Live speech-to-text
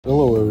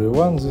Hello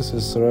everyone, this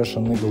is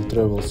Russian Eagle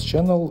Travels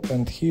channel,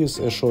 and here's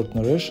a short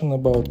narration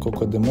about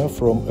Coco de Mer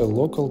from a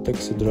local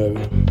taxi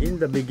driver. In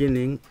the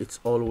beginning,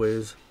 it's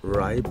always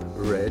ripe,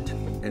 red,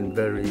 and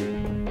very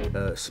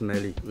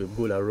smelly with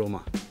good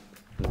aroma.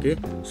 Okay,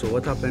 so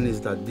what happens is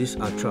that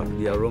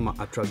the aroma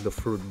attract the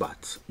fruit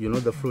bats. You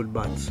know the fruit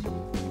bats?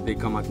 They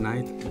come at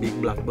night,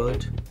 big black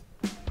bird,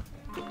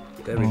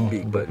 very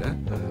big bird.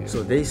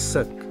 So they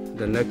suck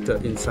the nectar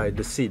inside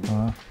the seed,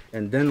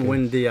 and then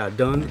when they are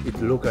done, it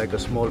look like a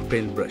small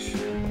paintbrush.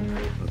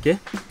 Okay?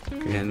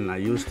 And I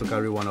used to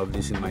carry one of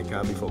these in my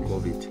car before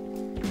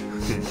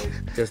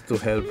COVID, just to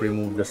help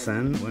remove the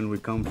sand when we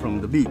come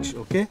from the beach.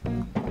 Okay?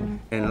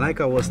 And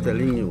like I was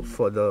telling you,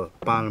 for the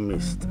palm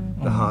mist,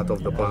 the heart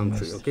of the palm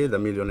tree, okay, the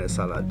millionaire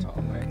salad,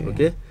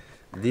 okay,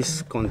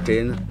 this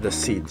contains the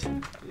seed,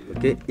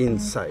 okay,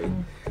 inside.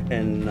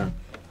 And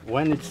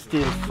when it's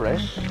still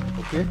fresh,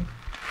 okay,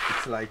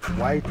 it's like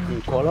white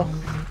in color,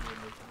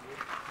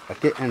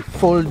 okay, and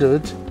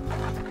folded,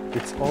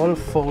 it's all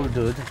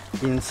folded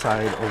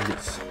inside of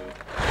this,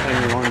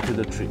 hanging on to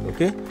the tree,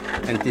 okay,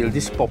 until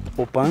this pop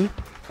open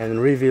and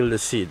reveal the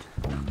seed.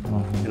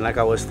 And like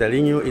I was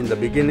telling you in the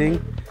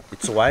beginning,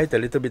 it's white, a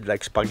little bit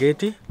like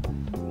spaghetti,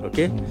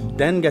 okay,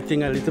 then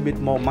getting a little bit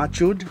more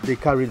matured, they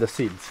carry the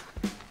seeds,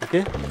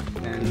 okay,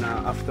 and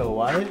after a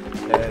while,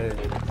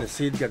 the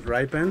seed get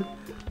ripened,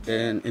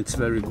 and it's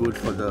very good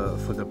for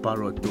the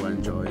parrot to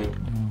enjoy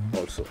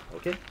also,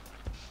 okay.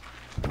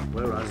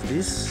 Whereas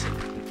this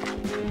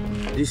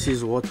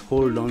is what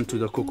hold on to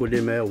the Coco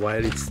de Mer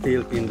while it's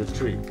still in the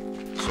tree,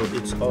 so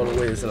it's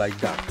always like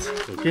that,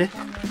 okay.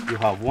 You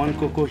have one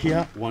cocoa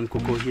here, one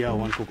cocoa here,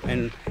 one cocoa,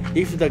 and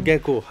if the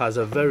gecko has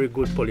a very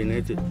good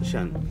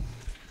pollination,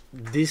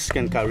 this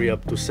can carry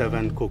up to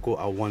 7 cocoa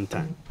at one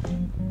time,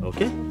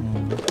 okay.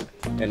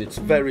 And it's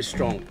very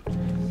strong.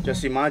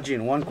 Just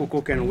imagine one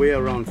cocoa can weigh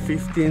around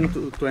 15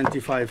 to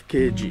 25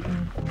 kg.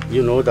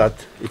 You know that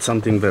it's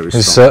something very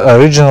strong. It's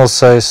original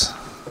size.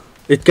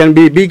 It can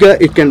be bigger,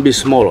 it can be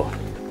smaller.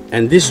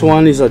 And this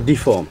one is a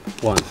deformed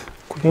one.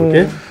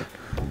 Okay?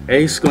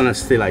 It's gonna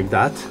stay like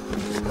that.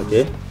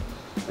 Okay?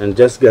 And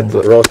just get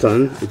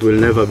rotten, it will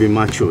never be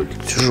matured.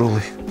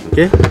 Truly.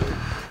 Okay?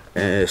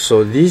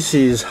 So this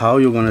is how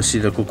you're gonna see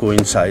the cocoa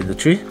inside the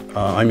tree.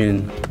 I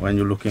mean, when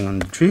you're looking on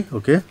the tree,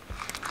 okay?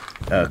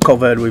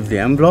 Covered with the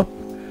envelope.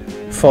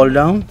 Fall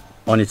down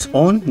on its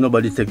own,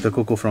 nobody take the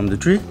cocoa from the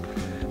tree,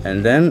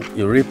 and then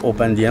you rip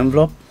open the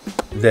envelope,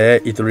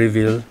 there it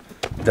reveals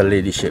the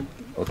lady shape,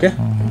 okay.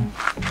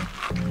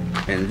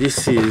 And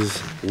this is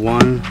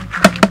one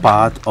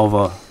part of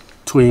a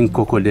twin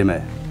Coco de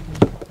Mer,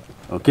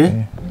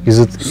 okay. Is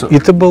it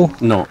eatable?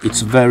 No,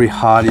 it's very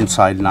hard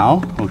inside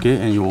now, okay,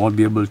 and you won't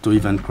be able to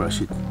even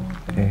crush it.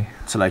 Okay.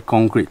 It's like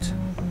concrete.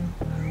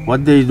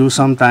 What they do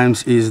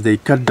sometimes is they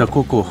cut the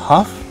cocoa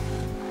half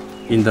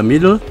in the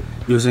middle.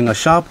 Using a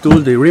sharp tool,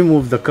 they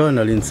remove the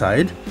kernel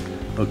inside,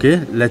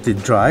 okay, let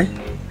it dry,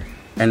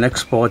 and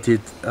export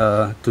it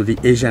to the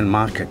Asian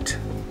market.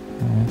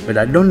 But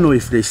I don't know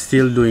if they're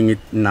still doing it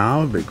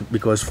now,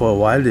 because for a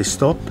while they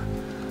stopped,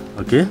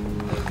 okay?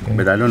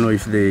 But I don't know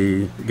if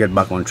they get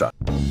back on track.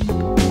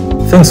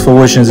 Thanks for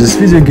watching this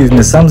video, give me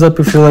a thumbs up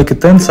if you like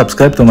it and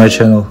subscribe to my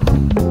channel.